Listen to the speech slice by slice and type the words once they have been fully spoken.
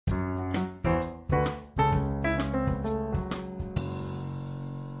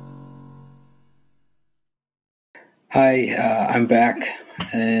Hi, I'm back,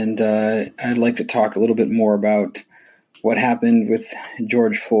 and I'd like to talk a little bit more about what happened with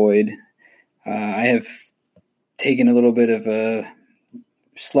George Floyd. I have taken a little bit of a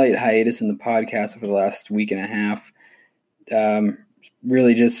slight hiatus in the podcast over the last week and a half. Um,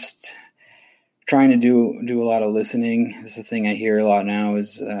 really, just trying to do a lot of listening. This is the thing I hear a lot now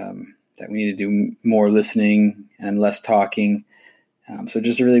is that we need to do more listening and less talking. So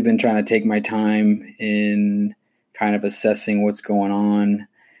just really been trying to take my time in kind of assessing what's going on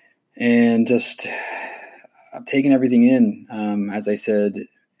and just taking everything in. As I said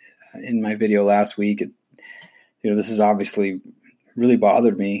in my video last week, this has obviously really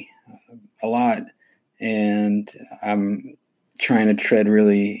bothered me a lot, and I'm trying to tread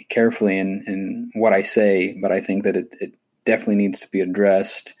really carefully in what I say, but I think that it definitely needs to be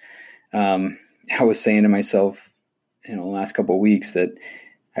addressed. I was saying to myself, the last couple of weeks that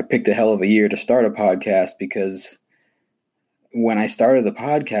I picked a hell of a year to start a podcast because when I started the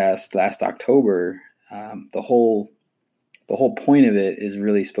podcast last October, the whole point of it is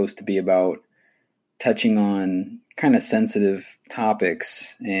really supposed to be about touching on kind of sensitive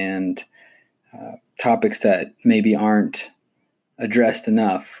topics and topics that maybe aren't addressed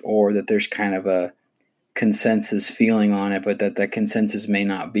enough, or that there's kind of a consensus feeling on it, but that consensus may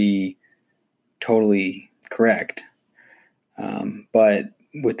not be totally correct. But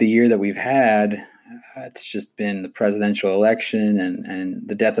with the year that we've had, it's just been the presidential election and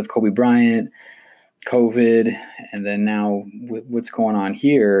the death of Kobe Bryant, COVID, and then now what's going on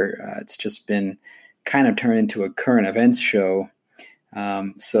here. It's just been kind of turned into a current events show.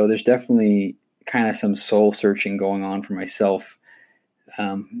 So there's definitely kind of some soul searching going on for myself.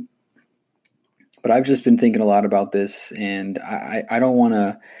 But I've just been thinking a lot about this, and I don't want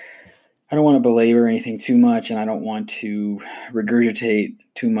to belabor anything too much, and I don't want to regurgitate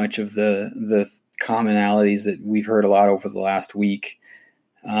too much of the commonalities that we've heard a lot over the last week.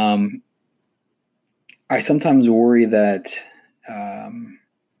 I sometimes worry that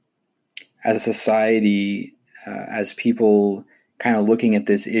as a society, as people kind of looking at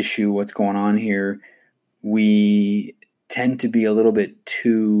this issue, what's going on here, we tend to be a little bit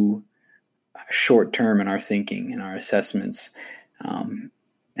too short-term in our thinking and our assessments. And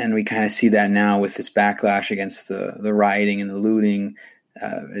we kind of see that now with this backlash against the rioting and the looting,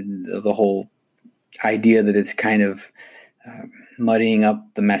 and the whole idea that it's kind of muddying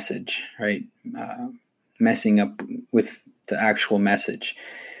up the message, right? Messing up with the actual message.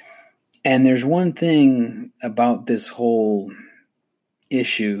 And there's one thing about this whole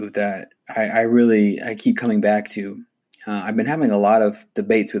issue that I keep coming back to. I've been having a lot of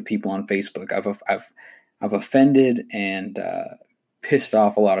debates with people on Facebook. I've offended and pissed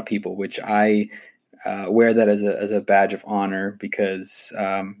off a lot of people, which I wear that as a badge of honor, because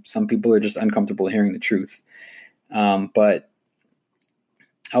some people are just uncomfortable hearing the truth. But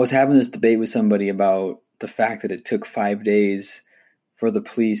I was having this debate with somebody about the fact that it took 5 days for the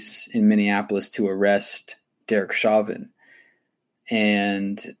police in Minneapolis to arrest Derek Chauvin.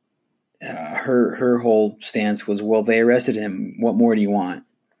 And her whole stance was, well, they arrested him. What more do you want?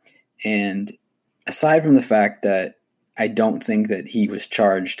 And aside from the fact that I don't think that he was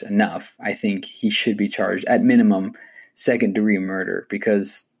charged enough, I think he should be charged at minimum second-degree murder,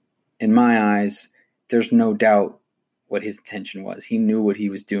 because in my eyes, there's no doubt what his intention was. He knew what he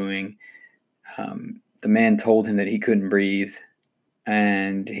was doing. The man told him that he couldn't breathe,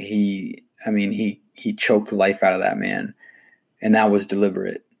 and he choked the life out of that man, and that was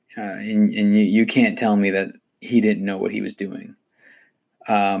deliberate. And you can't tell me that he didn't know what he was doing.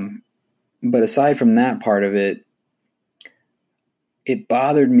 But aside from that part of it, it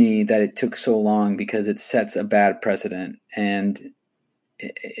bothered me that it took so long, because it sets a bad precedent. And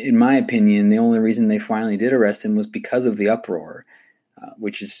in my opinion, the only reason they finally did arrest him was because of the uproar,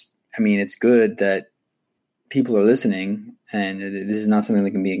 which is, it's good that people are listening, and this is not something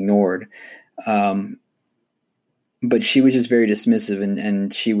that can be ignored. But she was just very dismissive,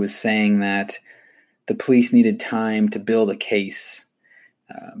 and she was saying that the police needed time to build a case,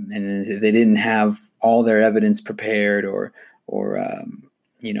 and they didn't have all their evidence prepared, or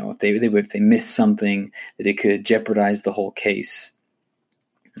if they missed something, that it could jeopardize the whole case.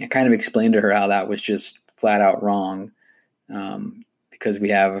 I kind of explained to her how that was just flat out wrong, because we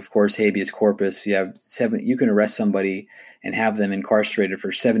have, of course, habeas corpus. You can arrest somebody and have them incarcerated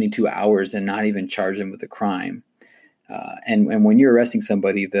for 72 hours and not even charge them with a crime. And when you're arresting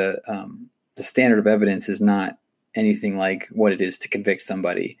somebody, the standard of evidence is not anything like what it is to convict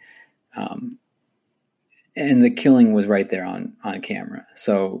somebody. And the killing was right there on camera.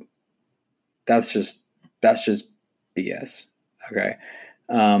 So that's just BS. Okay.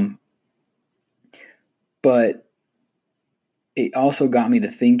 But it also got me to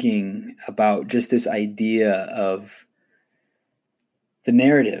thinking about just this idea of the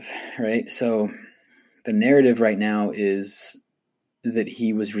narrative, right? So the narrative right now is that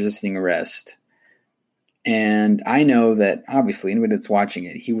he was resisting arrest. And I know that obviously anybody that's watching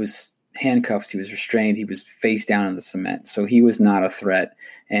it, he was handcuffed, he was restrained, he was face down in the cement. So he was not a threat.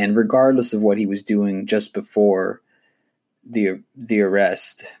 And regardless of what he was doing just before the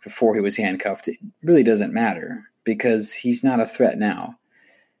arrest, before he was handcuffed, it really doesn't matter because he's not a threat now.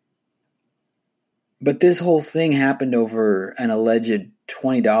 But this whole thing happened over an alleged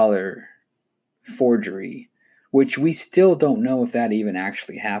 $20 forgery, which we still don't know if that even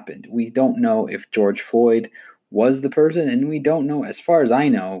actually happened. We don't know if George Floyd was the person, and we don't know, as far as I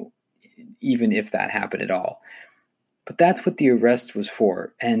know, even if that happened at all. But that's what the arrest was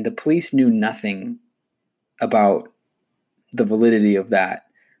for, and the police knew nothing about the validity of that.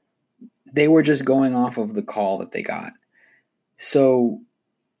 They were just going off of the call that they got. So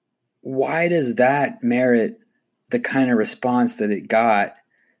why does that merit the kind of response that it got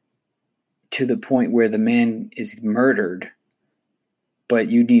to the point where the man is murdered, but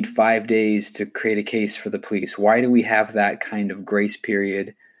you need 5 days to create a case for the police? Why do we have that kind of grace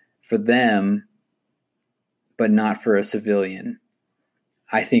period for them, but not for a civilian?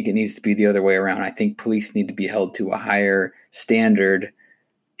 I think it needs to be the other way around. I think police need to be held to a higher standard.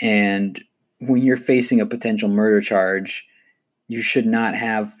 And when you're facing a potential murder charge, you should not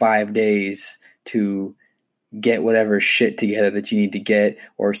have 5 days to get whatever shit together that you need to get,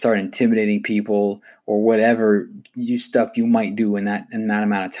 or start intimidating people, or whatever stuff you might do in that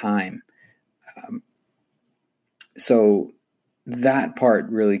amount of time. So that part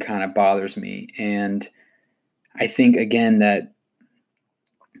really kind of bothers me. And I think, again, that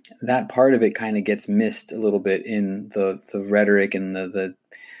part of it kind of gets missed a little bit in the rhetoric and the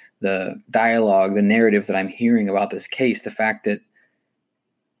dialogue, the narrative that I'm hearing about this case. The fact that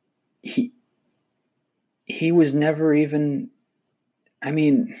he was never even, I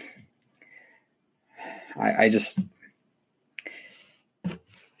mean, I just,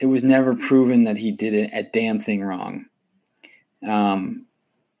 it was never proven that he did a damn thing wrong. That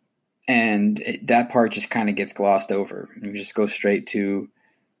part just kind of gets glossed over. You just go straight to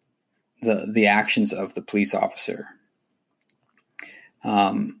the actions of the police officer.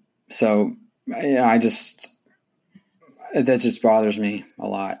 So that just bothers me a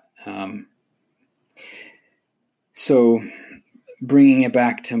lot. So bringing it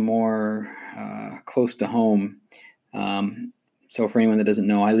back to more close to home. So for anyone that doesn't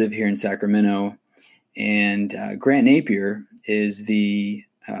know, I live here in Sacramento, and Grant Napier is the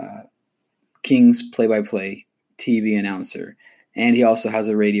Kings play-by-play TV announcer. And he also has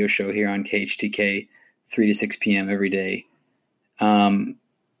a radio show here on KHTK, 3 to 6 p.m. every day.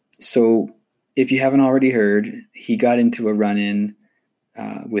 So if you haven't already heard, he got into a run-in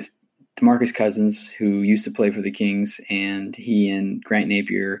with DeMarcus Cousins, who used to play for the Kings, and he and Grant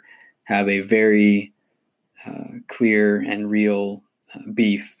Napier have a very clear and real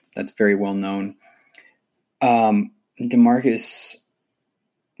beef that's very well known. DeMarcus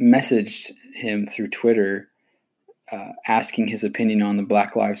messaged him through Twitter asking his opinion on the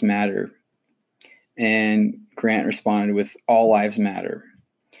Black Lives Matter, and Grant responded with "All Lives Matter,"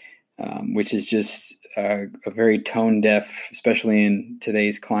 which is just a very tone-deaf, especially in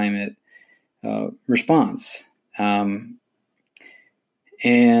today's climate, response.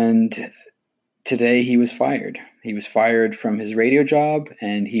 And today he was fired. He was fired from his radio job,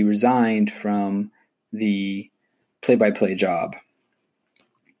 and he resigned from the play-by-play job.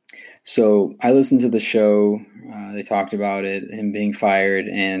 So I listened to the show. They talked about it, him being fired,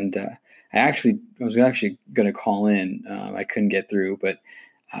 and I was actually going to call in. I couldn't get through, but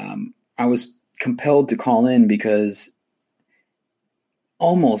I was compelled to call in because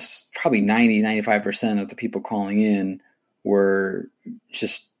almost probably 90-95% of the people calling in were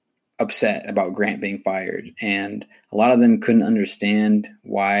just upset about Grant being fired, and a lot of them couldn't understand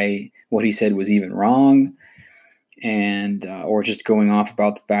why what he said was even wrong, and or just going off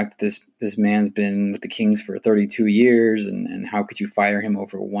about the fact that this man's been with the Kings for 32 years, and how could you fire him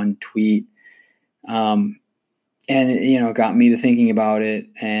over one tweet? And it got me to thinking about it,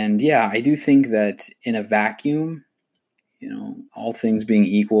 and yeah, I do think that in a vacuum, all things being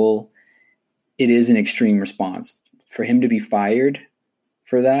equal, it is an extreme response. For him to be fired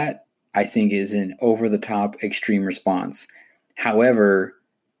for that, I think, is an over-the-top extreme response. However,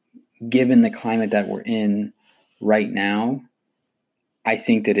 given the climate that we're in right now, I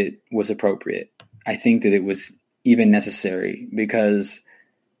think that it was appropriate. I think that it was even necessary, because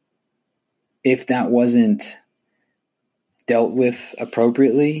if that wasn't dealt with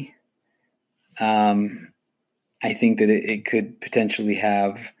appropriately, I think that it could potentially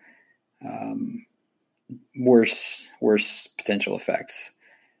have worse potential effects.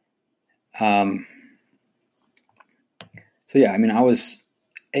 So yeah, I mean,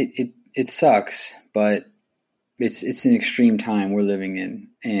 it sucks, but it's an extreme time we're living in,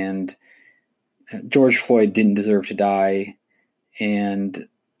 and George Floyd didn't deserve to die, and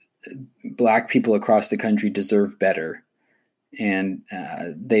Black people across the country deserve better, and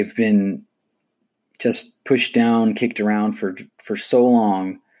they've been just pushed down, kicked around for so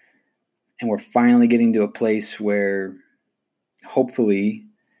long, and we're finally getting to a place where hopefully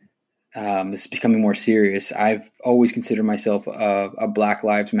this is becoming more serious. I've always considered myself a Black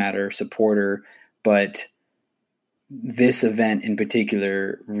Lives Matter supporter, but this event in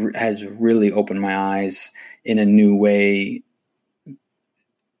particular has really opened my eyes in a new way.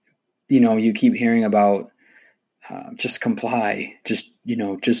 You know, you keep hearing about just comply, just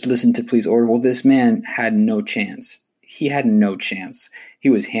listen to police order. Well, this man had no chance. He had no chance. He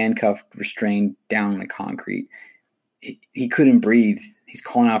was handcuffed, restrained down on the concrete. He couldn't breathe. He's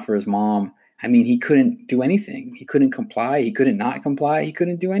calling out for his mom. I mean, he couldn't do anything. He couldn't comply. He couldn't not comply. He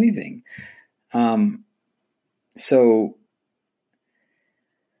couldn't do anything. So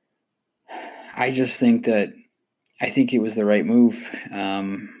I just think that I think it was the right move.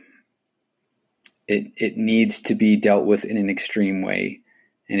 It needs to be dealt with in an extreme way.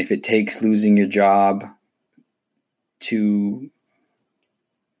 And if it takes losing your job to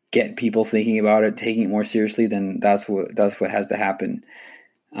get people thinking about it, taking it more seriously, then that's what has to happen.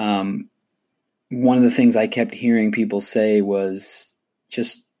 One of the things I kept hearing people say was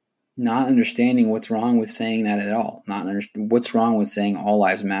just not understanding what's wrong with saying that at all. What's wrong with saying all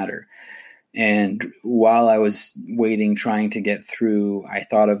lives matter. And while I was waiting, trying to get through, I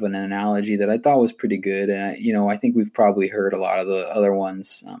thought of an analogy that I thought was pretty good. And I think we've probably heard a lot of the other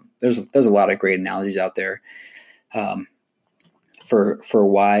ones. There's a lot of great analogies out there for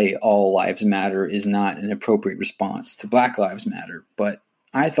why all lives matter is not an appropriate response to Black Lives Matter. But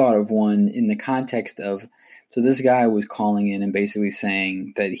I thought of one in the context of, so this guy was calling in and basically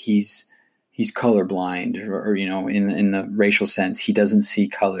saying that he's colorblind, or in the racial sense, he doesn't see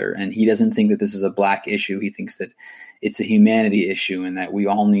color, and he doesn't think that this is a Black issue. He thinks that it's a humanity issue, and that we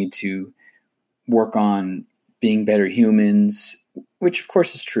all need to work on being better humans, which of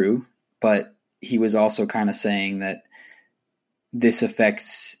course is true. But he was also kind of saying that this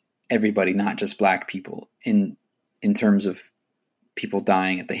affects everybody, not just Black people, in terms of people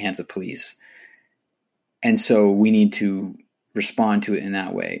dying at the hands of police. And so we need to respond to it in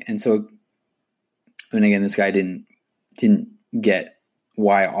that way. And so, and again, this guy didn't get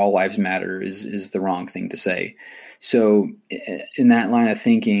why all lives matter is the wrong thing to say. So in that line of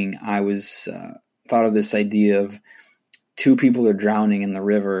thinking, I was thought of this idea of two people are drowning in the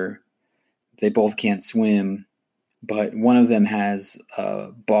river. They both can't swim, but one of them has a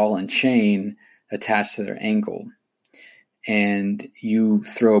ball and chain attached to their ankle. And you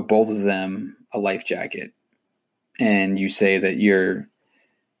throw both of them a life jacket, and you say that you're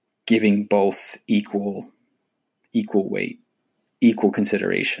giving both equal weight, equal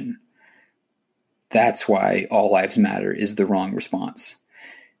consideration. That's why all lives matter is the wrong response.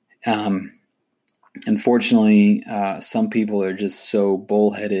 Unfortunately, some people are just so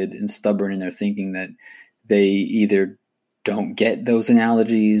bullheaded and stubborn in their thinking that they either don't get those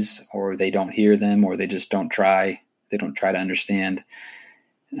analogies, or they don't hear them, or they just don't try. They don't try to understand.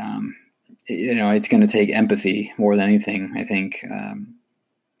 It's going to take empathy more than anything. I think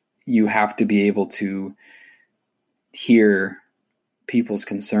you have to be able to hear people's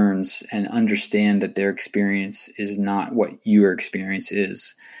concerns and understand that their experience is not what your experience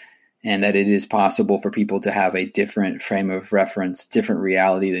is, and that it is possible for people to have a different frame of reference, different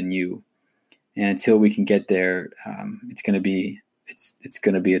reality than you. And until we can get there, it's going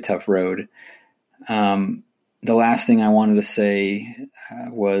to be a tough road. The last thing I wanted to say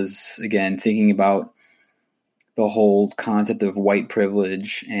was, again, thinking about the whole concept of white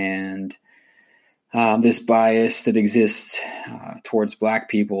privilege and this bias that exists towards Black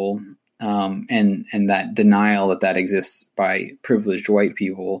people, and that denial that exists by privileged white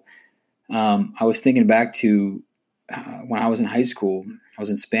people. I was thinking back to when I was in high school. I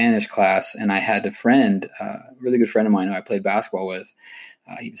was in Spanish class, and I had a friend, a really good friend of mine who I played basketball with.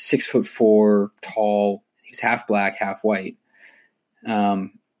 He was 6'4", tall. He was half Black, half white.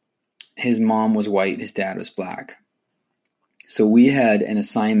 His mom was white. His dad was Black. So we had an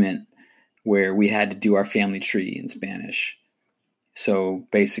assignment where we had to do our family tree in Spanish. So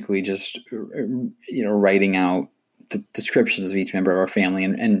basically just, writing out the descriptions of each member of our family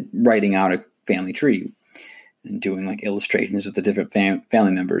and writing out a family tree and doing like illustrations with the different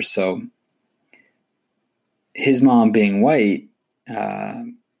family members. So his mom being white,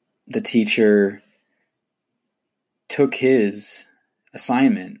 the teacher took his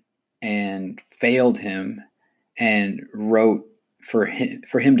assignment and failed him and wrote for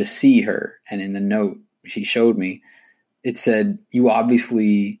him to see her. And in the note she showed me, it said, "You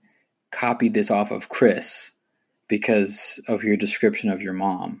obviously copied this off of Chris because of your description of your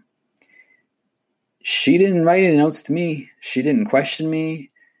mom." She didn't write any notes to me. She didn't question me.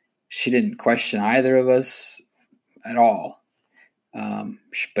 She didn't question either of us at all.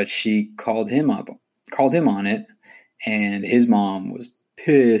 But she called him on it, and his mom was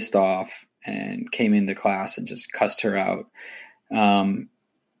pissed off and came into class and just cussed her out.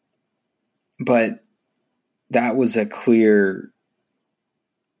 But that was a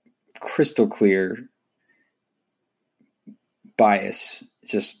crystal clear bias,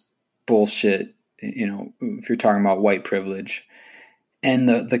 just bullshit, if you're talking about white privilege. And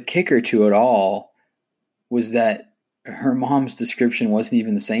the kicker to it all was that her mom's description wasn't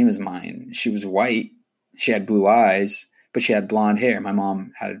even the same as mine. She was white. She had blue eyes, but she had blonde hair. My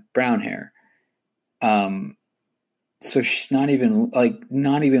mom had brown hair. So she's not even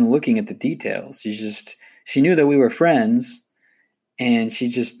looking at the details. She knew that we were friends, and she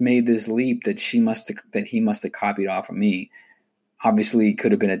just made this leap that he must have copied off of me. Obviously,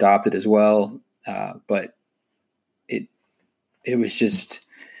 could have been adopted as well, but it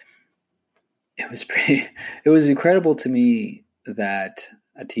was incredible to me that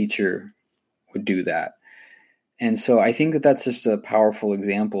a teacher would do that. And so I think that that's just a powerful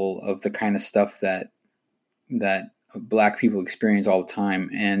example of the kind of stuff that Black people experience all the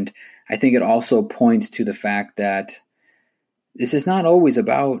time. And I think it also points to the fact that this is not always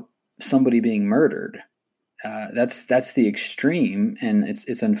about somebody being murdered. That's the extreme, and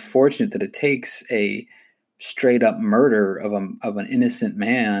it's unfortunate that it takes a straight up murder of an innocent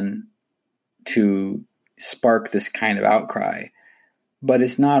man to spark this kind of outcry. But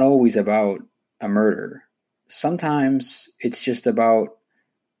it's not always about a murder. Sometimes it's just about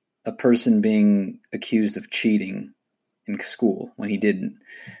a person being accused of cheating in school when he didn't.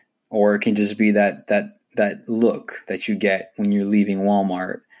 Or it can just be that look that you get when you're leaving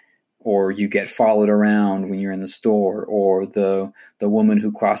Walmart, or you get followed around when you're in the store, or the woman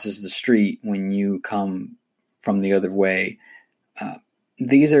who crosses the street when you come from the other way. I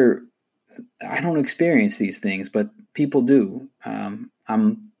don't experience these things, but people do.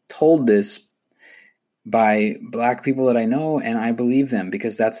 I'm told this by Black people that I know, and I believe them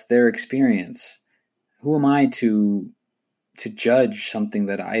because that's their experience. Who am I to judge something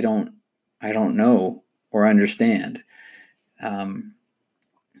that I don't know or understand? And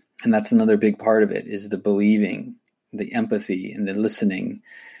that's another big part of it, is the believing, the empathy, and the listening.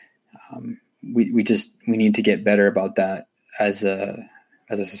 We need to get better about that as a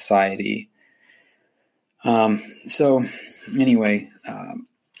society. So anyway,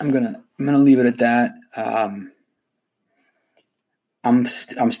 I'm gonna leave it at that. I'm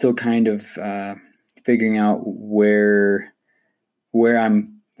still kind of figuring out where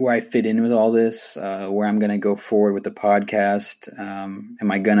I fit in with all this, where I'm gonna go forward with the podcast.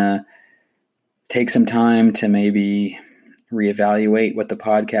 Am I gonna take some time to maybe reevaluate what the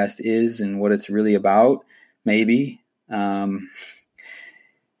podcast is and what it's really about? Maybe.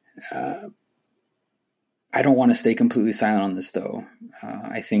 I don't want to stay completely silent on this, though.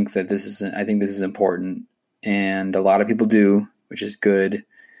 I think this is important, and a lot of people do, which is good.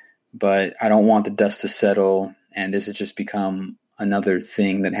 But I don't want the dust to settle, and this has just become another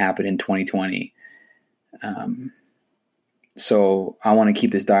thing that happened in 2020. So I want to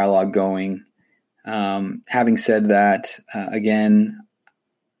keep this dialogue going. Having said that, again,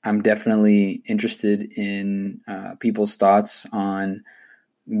 I'm definitely interested in people's thoughts on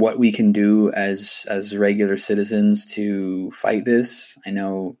what we can do as regular citizens to fight this. I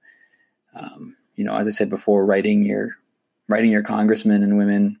know, as I said before, writing your congressmen and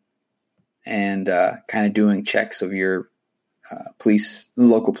women, and kind of doing checks of your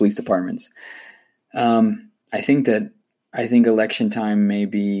local police departments. I think election time may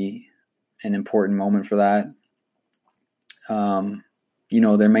be an important moment for that.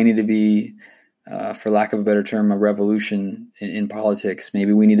 There may need to be, for lack of a better term, a revolution in politics.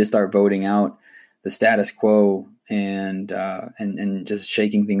 Maybe we need to start voting out the status quo and just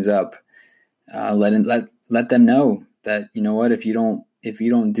shaking things up. Let them know that, what, if you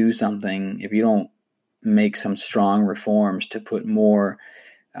don't do something, if you don't make some strong reforms to put more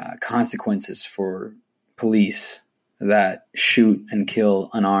consequences for police that shoot and kill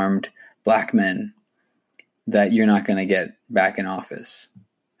unarmed Black men, that you're not going to get back in office.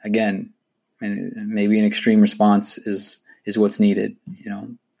 Again, maybe an extreme response is what's needed.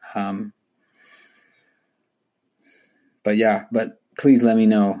 but please let me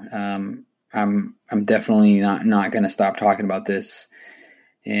know. I'm definitely not going to stop talking about this,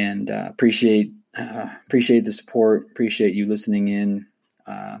 and appreciate the support. Appreciate you listening in,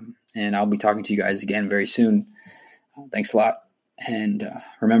 and I'll be talking to you guys again very soon. Thanks a lot, and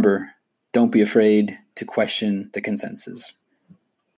remember, don't be afraid to question the consensus.